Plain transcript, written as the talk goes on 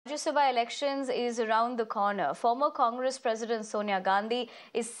Rajya Sabha elections is around the corner. Former Congress President Sonia Gandhi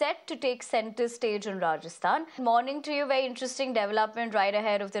is set to take centre stage in Rajasthan. Morning to you. Very interesting development right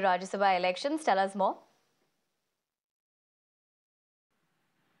ahead of the Rajya Sabha elections. Tell us more.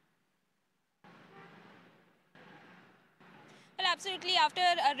 Well, absolutely. After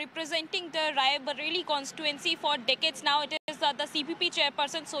representing the Raebareli constituency for decades now, it is the CPP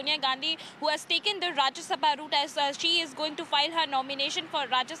chairperson Sonia Gandhi who has taken the Rajya Sabha route, as she is going to file her nomination for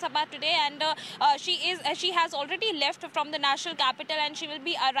Rajya Sabha today, and she has already left from the national capital, and she will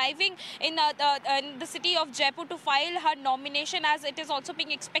be arriving in the city of Jaipur to file her nomination, as it is also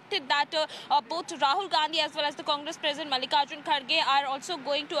being expected that both Rahul Gandhi as well as the Congress President Mallikarjun Kharge are also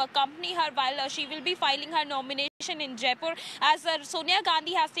going to accompany her while she will be filing her nomination in Jaipur, as Sonia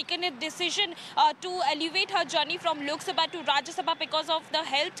Gandhi has taken a decision to elevate her journey from Lok Sabha to Rajya Sabha because of the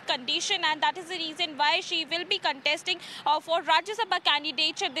health condition, and that is the reason why she will be contesting for Rajya Sabha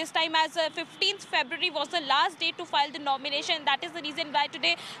candidature this time, as 15th February was the last day to file the nomination. That is the reason why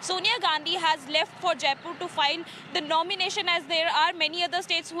today Sonia Gandhi has left for Jaipur to file the nomination, as there are many other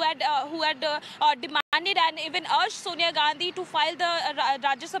states who had demanded and even urged Sonia Gandhi to file the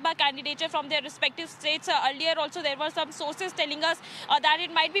Rajya Sabha candidature from their respective states. Earlier also there were some sources telling us that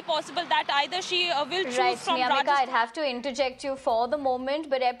it might be possible that either she will choose from Niyamika, Rajasthan. I'd have to interject you for the moment,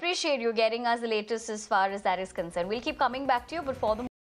 but I appreciate you getting us the latest as far as that is concerned. We'll keep coming back to you, but for the